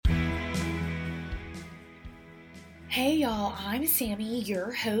Hey y'all, I'm Sammy,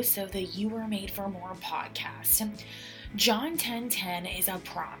 your host of the You Were Made for More podcast. John 10:10 is a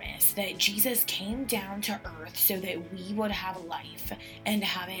promise that Jesus came down to earth so that we would have life and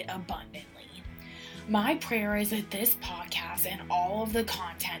have it abundantly. My prayer is that this podcast and all of the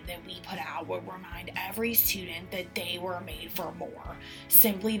content that we put out will remind every student that they were made for more,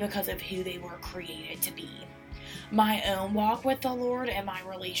 simply because of who they were created to be. My own walk with the Lord and my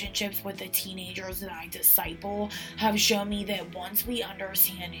relationships with the teenagers that I disciple have shown me that once we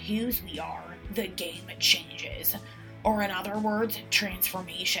understand whose we are, the game changes. Or in other words,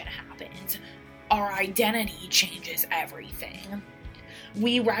 transformation happens. Our identity changes everything.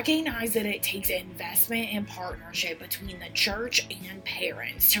 We recognize that it takes investment and partnership between the church and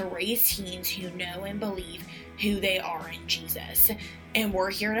parents to raise teens who know and believe who they are in Jesus. And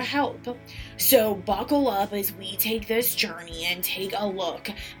we're here to help. So buckle up as we take this journey and take a look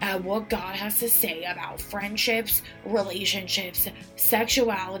at what God has to say about friendships, relationships,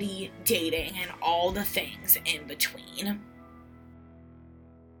 sexuality, dating, and all the things in between.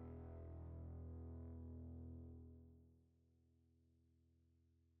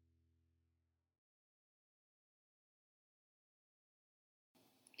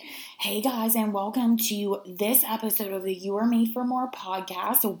 Hey guys, and welcome to this episode of the You Are Made for More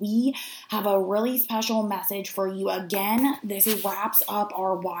podcast. We have a really special message for you again. This wraps up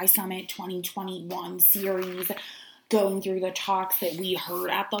our Y Summit 2021 series, going through the talks that we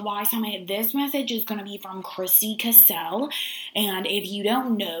heard at the Y Summit. This message is going to be from Christy Cassell. And if you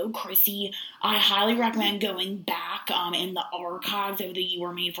don't know Christy, I highly recommend going back in the archives of the You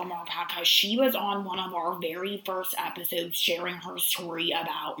Were Made for More podcast. She was on one of our very first episodes sharing her story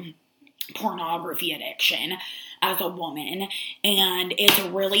about pornography addiction as a woman, and it's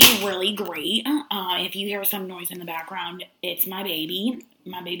really, really great. If you hear some noise in the background, it's my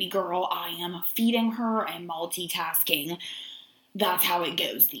baby girl. I am feeding her and multitasking. That's how it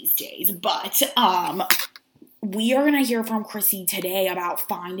goes these days. But we are going to hear from Chrissy today about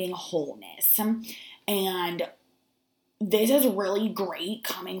finding wholeness, and this is really great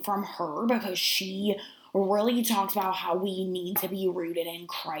coming from her because she really talks about how we need to be rooted in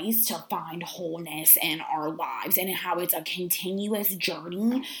Christ to find wholeness in our lives, and how it's a continuous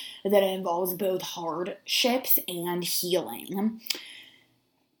journey that involves both hardships and healing.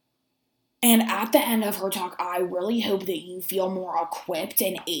 And at the end of her talk, I really hope that you feel more equipped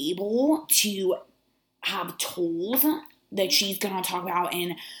and able to have tools that she's going to talk about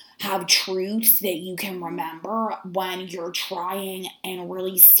and have truths that you can remember when you're trying and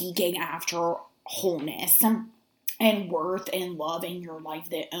really seeking after wholeness and worth and love in your life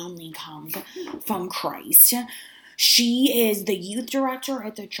that only comes from Christ. She is the youth director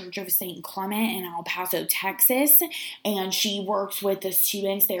at the Church of St. Clement in El Paso, Texas, and she works with the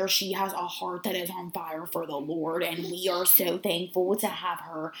students there. She has a heart that is on fire for the Lord, and we are so thankful to have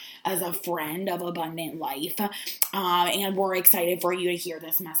her as a friend of Abundant Life. And we're excited for you to hear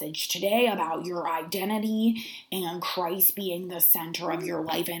this message today about your identity and Christ being the center of your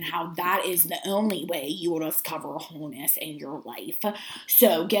life, and how that is the only way you will discover wholeness in your life.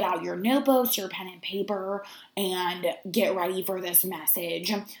 So get out your notebooks, your pen and paper, and get ready for this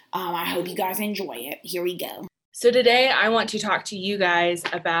message. I hope you guys enjoy it. Here we go. So today I want to talk to you guys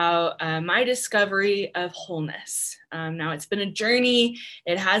about my discovery of wholeness. Now it's been a journey.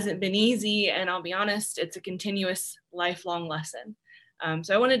 It hasn't been easy, and I'll be honest, it's a continuous lifelong lesson.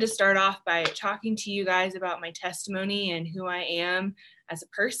 So I wanted to start off by talking to you guys about my testimony and who I am as a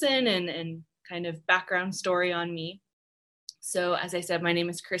person, and kind of background story on me. So as I said, my name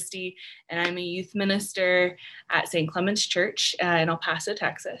is Christy, and I'm a youth minister at St. Clement's Church in El Paso,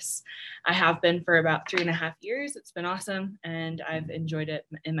 Texas. I have been for about 3.5 years. It's been awesome, and I've enjoyed it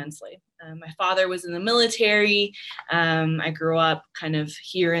immensely. My father was in the military. I grew up kind of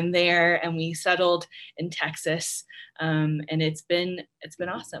here and there, and we settled in Texas, and it's been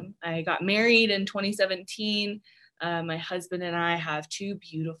awesome. I got married in 2017. My husband and I have 2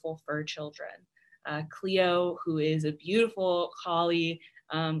 beautiful fur children. Cleo, who is a beautiful collie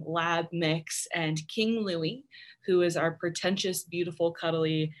lab mix, and King Louie, who is our pretentious, beautiful,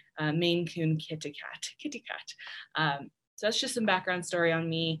 cuddly Maine Coon kitty cat. So that's just some background story on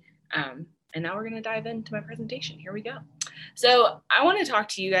me. And now we're going to dive into my presentation. Here we go. So I want to talk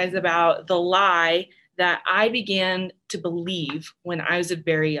to you guys about the lie that I began to believe when I was a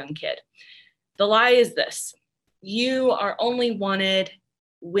very young kid. The lie is this: you are only wanted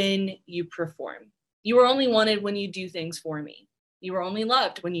when you perform. You are only wanted when you do things for me. You are only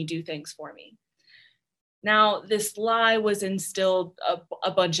loved when you do things for me. Now, this lie was instilled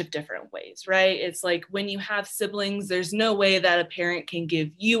a bunch of different ways, right? It's like when you have siblings, there's no way that a parent can give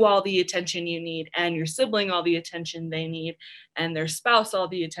you all the attention you need and your sibling all the attention they need and their spouse all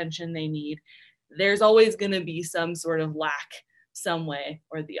the attention they need. There's always going to be some sort of lack some way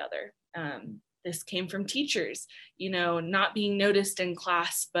or the other. This came from teachers, not being noticed in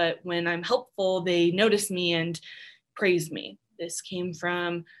class, but when I'm helpful, they notice me and praise me. This came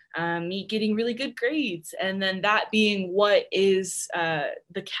from me getting really good grades, and then that being what is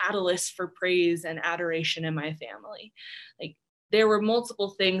the catalyst for praise and adoration in my family. Like, there were multiple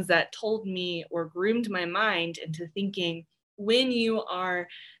things that told me or groomed my mind into thinking, when you are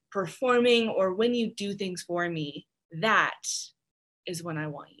performing or when you do things for me, that is when I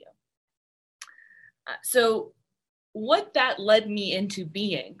want you. So what that led me into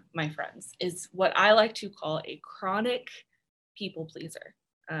being, my friends, is what I like to call a chronic people pleaser.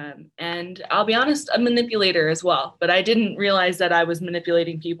 And I'll be honest, a manipulator as well, but I didn't realize that I was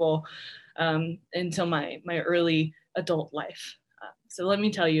manipulating people until my early adult life. So let me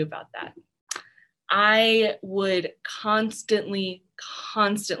tell you about that. I would constantly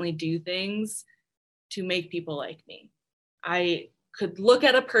do things to make people like me. I could look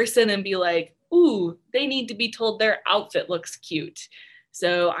at a person and be like, ooh, they need to be told their outfit looks cute.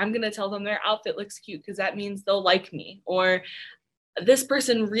 So I'm going to tell them their outfit looks cute because that means they'll like me. Or this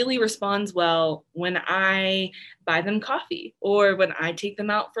person really responds well when I buy them coffee, or when I take them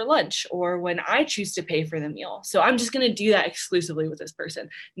out for lunch, or when I choose to pay for the meal. So I'm just going to do that exclusively with this person.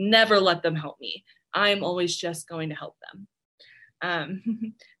 Never let them help me. I'm always just going to help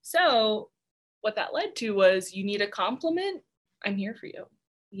them. So what that led to was, you need a compliment? I'm here for you.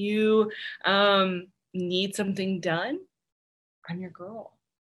 You need something done? I'm your girl.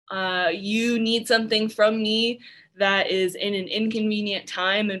 You need something from me that is in an inconvenient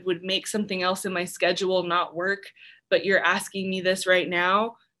time and would make something else in my schedule not work, but you're asking me this right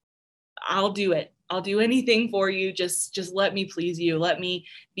now, I'll do it. I'll do anything for you. Just let me please you. Let me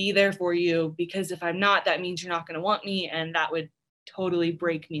be there for you, because if I'm not, that means you're not going to want me, and that would totally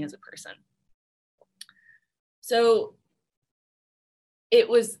break me as a person. So it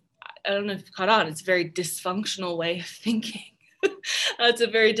was, I don't know if you caught on, it's a very dysfunctional way of thinking. It's a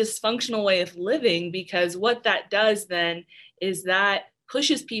very dysfunctional way of living, because what that does then is that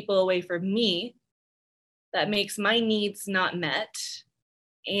pushes people away from me, that makes my needs not met,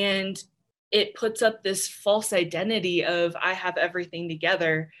 and it puts up this false identity of I have everything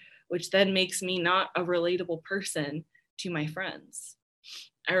together, which then makes me not a relatable person to my friends.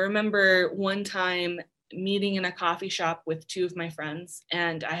 I remember one time meeting in a coffee shop with two of my friends,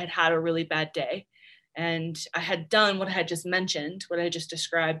 and I had had a really bad day. And I had done what I had just mentioned, what I just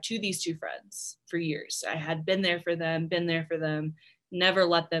described to these two friends for years. I had been there for them, never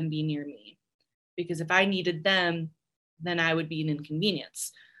let them be near me. Because if I needed them, then I would be an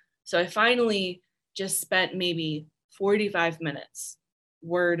inconvenience. So I finally just spent maybe 45 minutes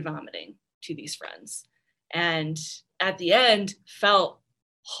word vomiting to these friends. And at the end, felt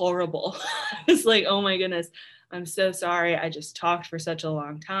horrible. I was like, oh my goodness, I'm so sorry. I just talked for such a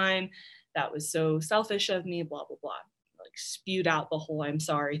long time. That was so selfish of me, blah, blah, blah. Like, spewed out the whole I'm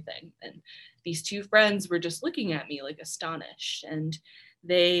sorry thing. And these two friends were just looking at me like astonished. And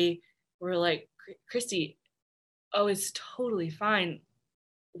they were like, Christy, oh, it's totally fine.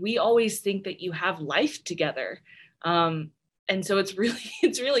 We always think that you have life together. And so it's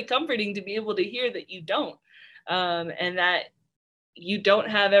really comforting to be able to hear that you don't, and that you don't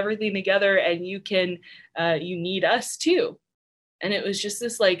have everything together, and you need us too. And it was just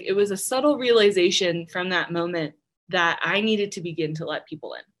this, like, it was a subtle realization from that moment that I needed to begin to let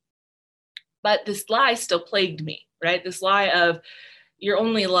people in. But this lie still plagued me, right? This lie of, you're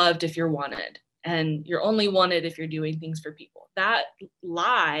only loved if you're wanted, and you're only wanted if you're doing things for people. That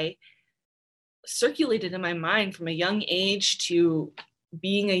lie circulated in my mind from a young age to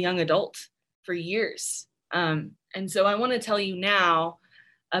being a young adult for years. And so I want to tell you now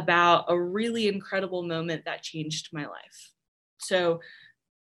about a really incredible moment that changed my life. So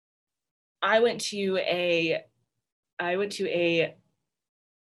I went to a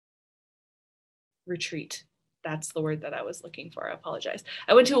retreat. That's the word that I was looking for. I apologize.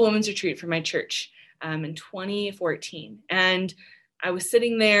 I went to a women's retreat for my church in 2014. And I was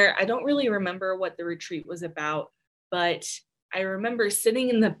sitting there. I don't really remember what the retreat was about, but I remember sitting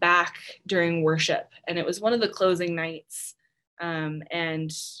in the back during worship, and it was one of the closing nights. And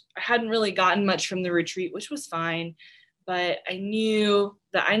I hadn't really gotten much from the retreat, which was fine. But I knew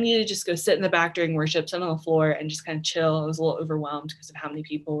that I needed to just go sit in the back during worship, sit on the floor, and just kind of chill. I was a little overwhelmed because of how many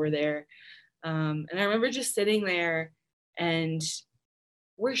people were there. And I remember just sitting there and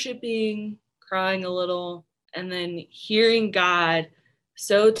worshiping, crying a little, and then hearing God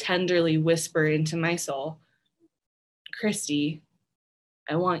so tenderly whisper into my soul, Christy,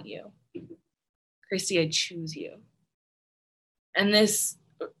 I want you. Christy, I choose you. And this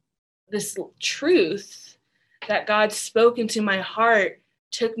truth that God spoke into my heart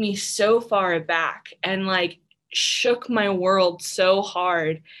took me so far back and like shook my world so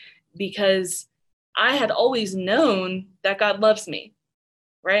hard, because I had always known that God loves me,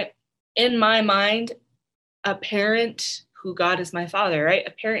 right? In my mind, a parent who God is my father, right?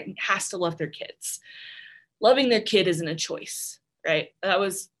 A parent has to love their kids. Loving their kid isn't a choice, right? That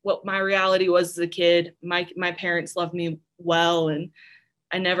was what my reality was as a kid. My parents loved me well, and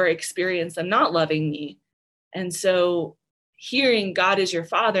I never experienced them not loving me. And so hearing God is your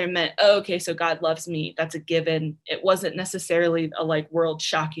father meant, oh, okay, so God loves me. That's a given. It wasn't necessarily a like world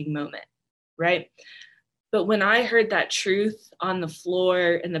shocking moment, right? But when I heard that truth on the floor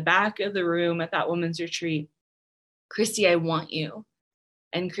in the back of the room at that women's retreat, Christy, I want you.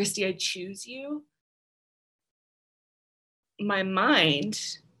 And Christy, I choose you. My mind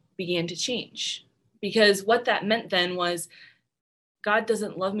began to change, because what that meant then was God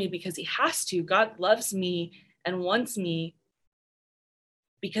doesn't love me because he has to. God loves me and wants me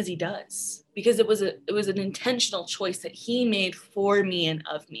because he does, because it was an intentional choice that he made for me and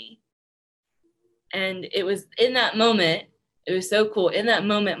of me. And it was in that moment, it was so cool. In that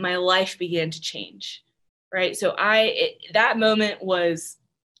moment, my life began to change, right? So that moment was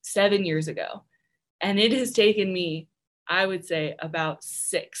 7 years ago, and it has taken me, I would say, about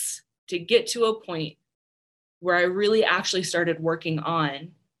 6 to get to a point where I really actually started working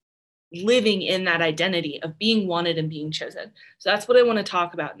on living in that identity of being wanted and being chosen. So that's what I want to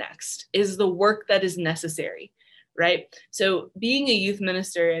talk about next, is the work that is necessary, right? So being a youth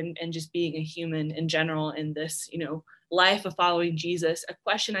minister and just being a human in general in this, life of following Jesus, a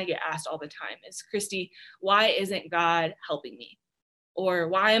question I get asked all the time is, Christy, why isn't God helping me? Or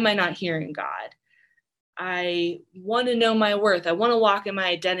why am I not hearing God? I want to know my worth. I want to walk in my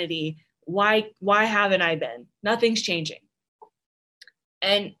identity. Why haven't I been? Nothing's changing.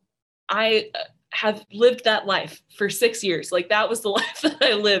 And I have lived that life for 6 years. Like that was the life that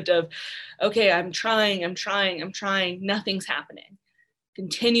I lived of, okay, I'm trying. Nothing's happening.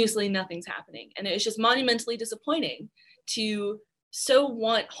 Continuously, nothing's happening. And it was just monumentally disappointing to so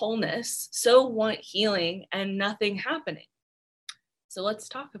want wholeness, so want healing, and nothing happening. So let's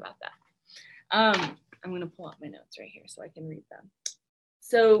talk about that. I'm going to pull out my notes right here so I can read them.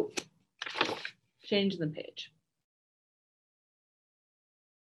 So change the page.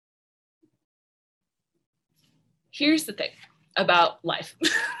 Here's the thing about life.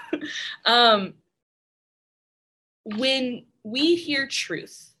 When we hear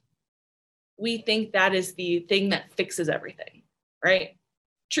truth, we think that is the thing that fixes everything, right?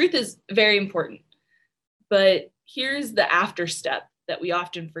 Truth is very important, but here's the after step that we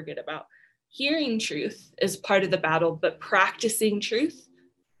often forget about. Hearing truth is part of the battle, but practicing truth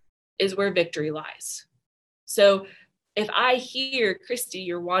is where victory lies. So if I hear, Christy,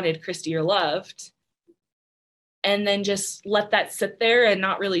 you're wanted, Christy, you're loved, and then just let that sit there and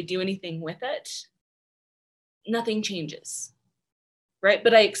not really do anything with it, nothing changes, right?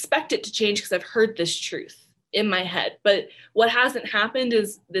 But I expect it to change because I've heard this truth in my head. But what hasn't happened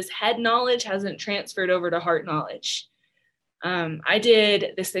is this head knowledge hasn't transferred over to heart knowledge. I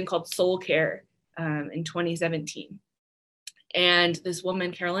did this thing called Soul Care in 2017. And this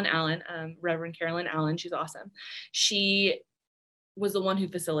woman, Carolyn Allen, Reverend Carolyn Allen, she's awesome. She was the one who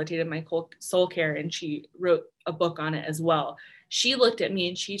facilitated my soul care, and she wrote a book on it as well. She looked at me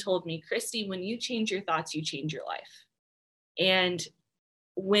and she told me, Christy, when you change your thoughts, you change your life. And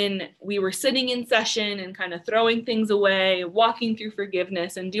when we were sitting in session and kind of throwing things away, walking through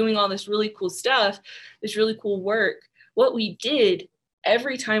forgiveness and doing all this really cool stuff, this really cool work, what we did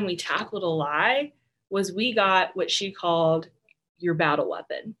every time we tackled a lie was we got what she called your battle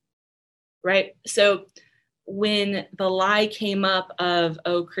weapon, right? So when the lie came up of,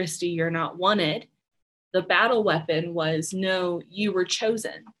 oh, Christy, you're not wanted, the battle weapon was, no, you were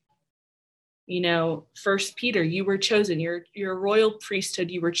chosen. 1 Peter, you were chosen. You're a royal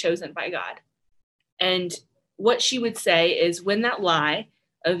priesthood. You were chosen by God. And what she would say is, when that lie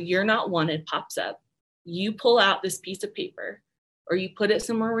of you're not wanted pops up, you pull out this piece of paper or you put it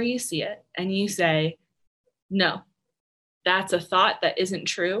somewhere where you see it and you say, no, that's a thought that isn't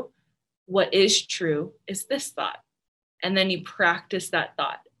true. What is true is this thought. And then you practice that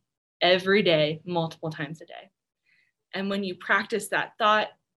thought every day, multiple times a day. And when you practice that thought,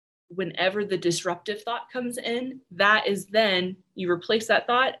 whenever the disruptive thought comes in, that is then you replace that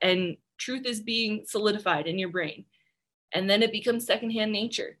thought and truth is being solidified in your brain. And then it becomes secondhand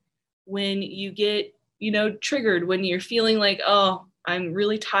nature. when you get, triggered, when you're feeling like, oh, I'm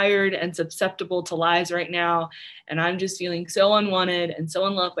really tired and susceptible to lies right now, and I'm just feeling so unwanted and so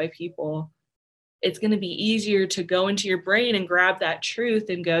unloved by people, it's going to be easier to go into your brain and grab that truth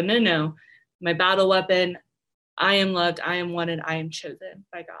and go, no, my battle weapon, I am loved, I am wanted, I am chosen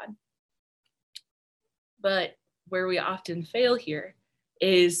by God. But where we often fail here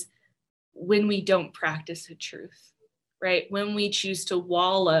is when we don't practice the truth, right? When we choose to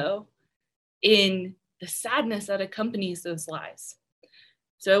wallow in the sadness that accompanies those lies.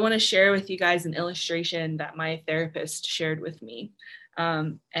 So I want to share with you guys an illustration that my therapist shared with me.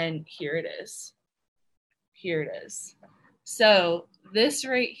 And here it is. So this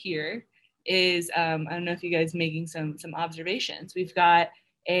right here is, I don't know if you guys making some observations. We've got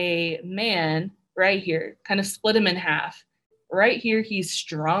a man right here, kind of split him in half. Right here, he's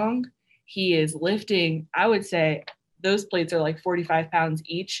strong. He is lifting, I would say those plates are like 45 pounds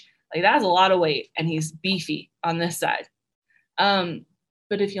each. Like that's a lot of weight, and he's beefy on this side.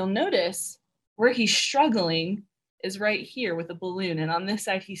 But if you'll notice, where he's struggling is right here with a balloon. And on this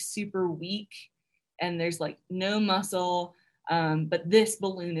side, he's super weak and there's like no muscle, but this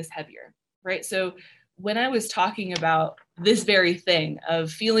balloon is heavier, right? So when I was talking about this very thing of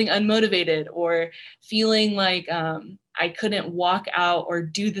feeling unmotivated or feeling like I couldn't walk out or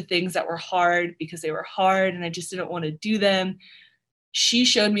do the things that were hard because they were hard and I just didn't want to do them, she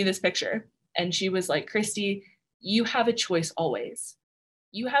showed me this picture and she was like, Christy, you have a choice always.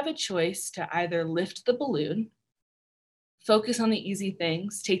 You have a choice to either lift the balloon, focus on the easy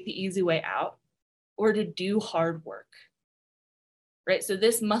things, take the easy way out, or to do hard work, right? So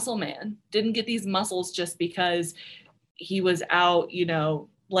this muscle man didn't get these muscles just because he was out,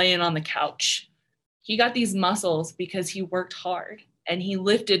 laying on the couch. He got these muscles because he worked hard and he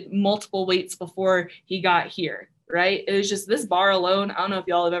lifted multiple weights before he got here, right? It was just this bar alone. I don't know if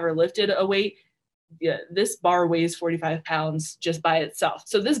y'all have ever lifted a weight. Yeah, this bar weighs 45 pounds just by itself.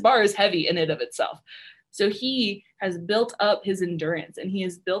 So this bar is heavy in and of itself. So he has built up his endurance and he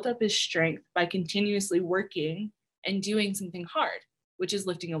has built up his strength by continuously working and doing something hard, which is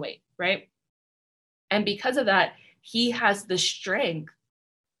lifting a weight, right? And because of that, he has the strength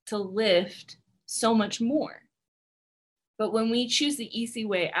to lift so much more. But when we choose the easy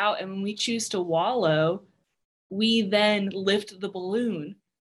way out and when we choose to wallow, we then lift the balloon.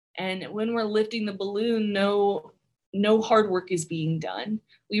 And when we're lifting the balloon, no hard work is being done.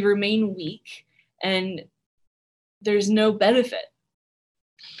 We remain weak and there's no benefit.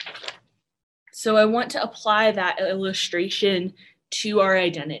 So I want to apply that illustration to our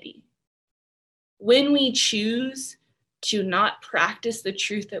identity. When we choose to not practice the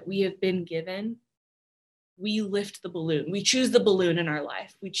truth that we have been given, we lift the balloon. We choose the balloon in our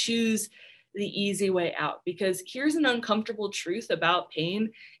life. We choose the easy way out, because here's an uncomfortable truth about pain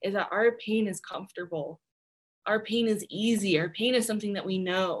is that our pain is comfortable. Our pain is easy. Our pain is something that we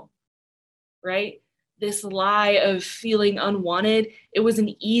know, right? This lie of feeling unwanted, it was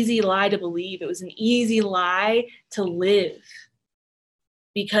an easy lie to believe. It was an easy lie to live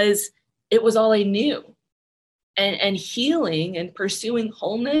because it was all I knew. And healing and pursuing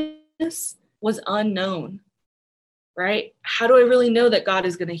wholeness was unknown. Right? How do I really know that God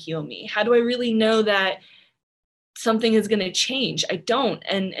is going to heal me? How do I really know that something is going to change? I don't.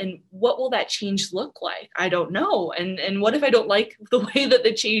 And what will that change look like? I don't know. And what if I don't like the way that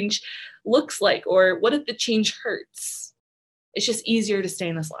the change looks like? Or what if the change hurts? It's just easier to stay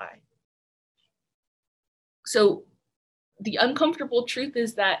in this lie. So the uncomfortable truth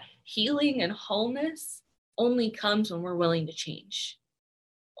is that healing and wholeness only comes when we're willing to change.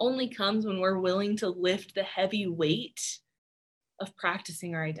 Only comes when we're willing to lift the heavy weight of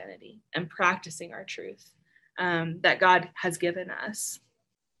practicing our identity and practicing our truth that God has given us.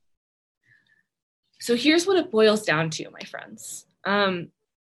 So here's what it boils down to, my friends.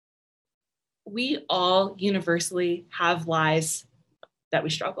 We all universally have lies that we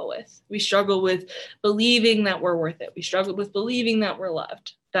struggle with. We struggle with believing that we're worth it. We struggle with believing that we're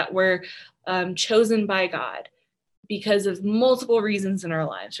loved, that we're chosen by God, because of multiple reasons in our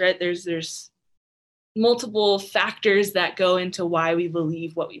lives, right? There's multiple factors that go into why we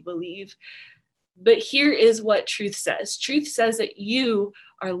believe what we believe. But here is what truth says. Truth says that you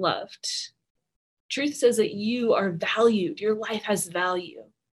are loved. Truth says that you are valued. Your life has value.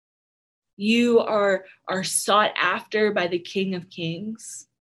 You are sought after by the King of Kings.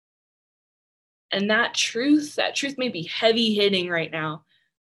 And that truth may be heavy hitting right now.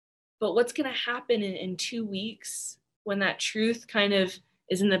 But what's going to happen in 2 weeks when that truth kind of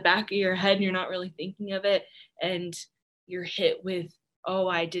is in the back of your head and you're not really thinking of it, and you're hit with, oh,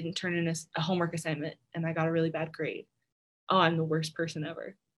 I didn't turn in a homework assignment and I got a really bad grade. Oh, I'm the worst person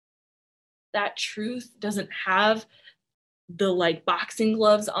ever. that truth doesn't have the like boxing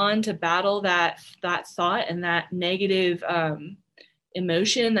gloves on to battle that thought and that negative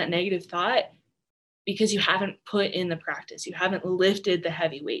emotion, that negative thought, because you haven't put in the practice. You haven't lifted the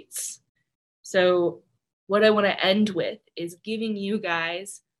heavy weights. So what I want to end with is giving you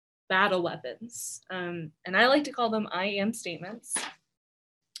guys battle weapons. And I like to call them I am statements.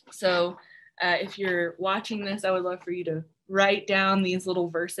 So if you're watching this, I would love for you to write down these little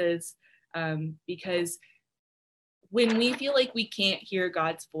verses, because when we feel like we can't hear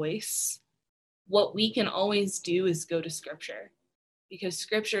God's voice, what we can always do is go to Scripture, because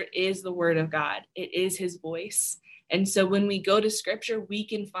Scripture is the Word of God. It is His voice. And so when we go to Scripture, we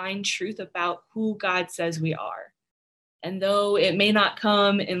can find truth about who God says we are. And though it may not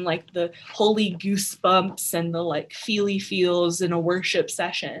come in like the holy goosebumps and the like feely feels in a worship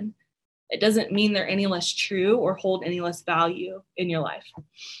session, it doesn't mean they're any less true or hold any less value in your life.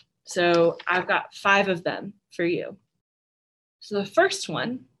 So I've got 5 of them for you. So the first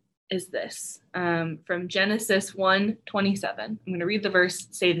one is this, from Genesis 1:27. I'm going to read the verse,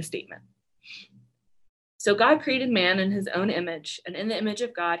 say the statement. So God created man in his own image, and in the image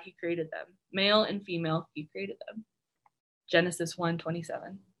of God, he created them. Male and female, he created them. Genesis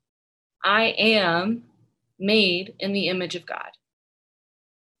 1:27. I am made in the image of God.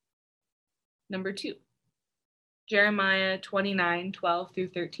 Number 2, Jeremiah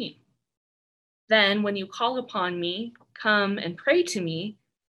 29:12-13. Then when you call upon me, come and pray to me,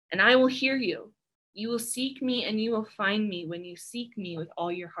 and I will hear you. You will seek me and you will find me when you seek me with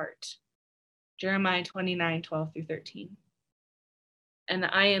all your heart. Jeremiah 29:12-13. And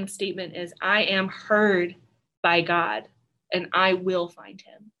the I am statement is, I am heard by God and I will find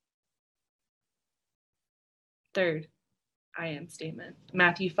him. Third I am statement,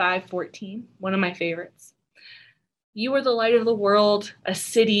 Matthew 5:14, one of my favorites. You are the light of the world, a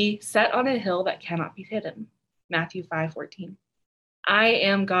city set on a hill that cannot be hidden. Matthew 5:14. I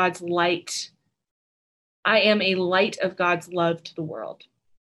am God's light. I am a light of God's love to the world.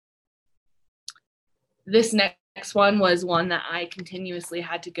 This next one was one that I continuously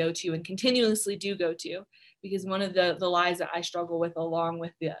had to go to and continuously do go to, because one of the lies that I struggle with along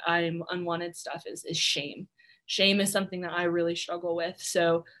with the I'm unwanted stuff is shame. Shame is something that I really struggle with.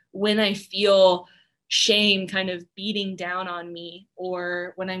 So when I feel shame kind of beating down on me,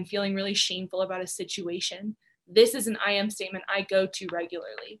 or when I'm feeling really shameful about a situation, this is an I am statement I go to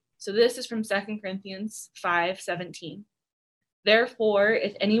regularly. So this is from 2 Corinthians 5:17. Therefore,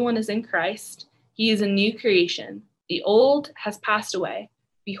 if anyone is in Christ, he is a new creation. The old has passed away.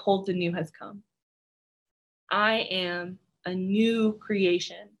 Behold, the new has come. I am a new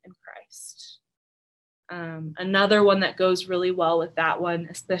creation in Christ. Another one that goes really well with that one,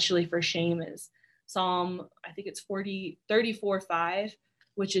 especially for shame, is Psalm, I think it's 34:5,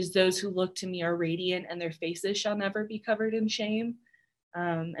 which is those who look to me are radiant and their faces shall never be covered in shame.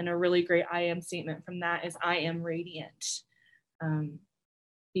 And a really great I am statement from that is I am radiant.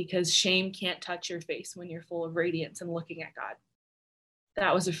 Because shame can't touch your face when you're full of radiance and looking at God.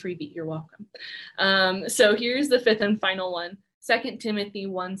 That was a freebie, you're welcome. So here's the 5th and final one, 2 Timothy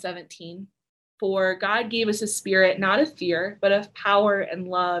 1:17. For God gave us a spirit, not of fear, but of power and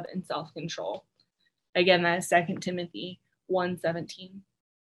love and self-control. Again, that is 2 Timothy 1:17.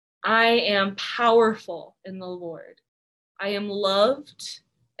 I am powerful in the Lord. I am loved,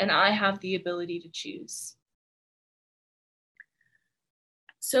 and I have the ability to choose.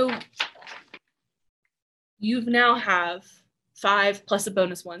 So you now have 5 plus a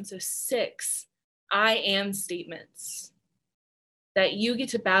bonus one, so 6 I am statements that you get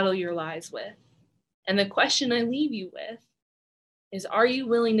to battle your lies with. And the question I leave you with is, are you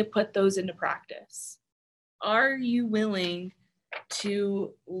willing to put those into practice? Are you willing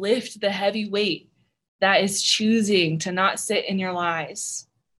to lift the heavy weight that is choosing to not sit in your lies,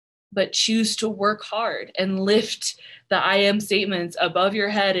 but choose to work hard and lift the I am statements above your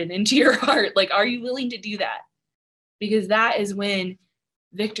head and into your heart? Like, are you willing to do that? Because that is when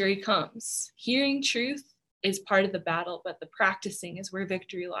victory comes. Hearing truth is part of the battle, but the practicing is where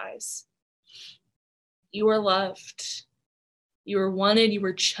victory lies. You are loved. You are wanted. You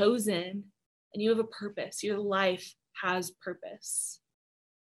were chosen. And you have a purpose. Your life has purpose.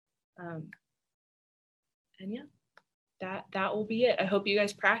 And yeah, that will be it. I hope you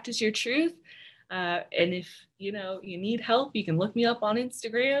guys practice your truth. And if you need help, you can look me up on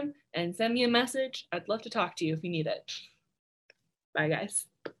Instagram and send me a message. I'd love to talk to you if you need it. Bye, guys.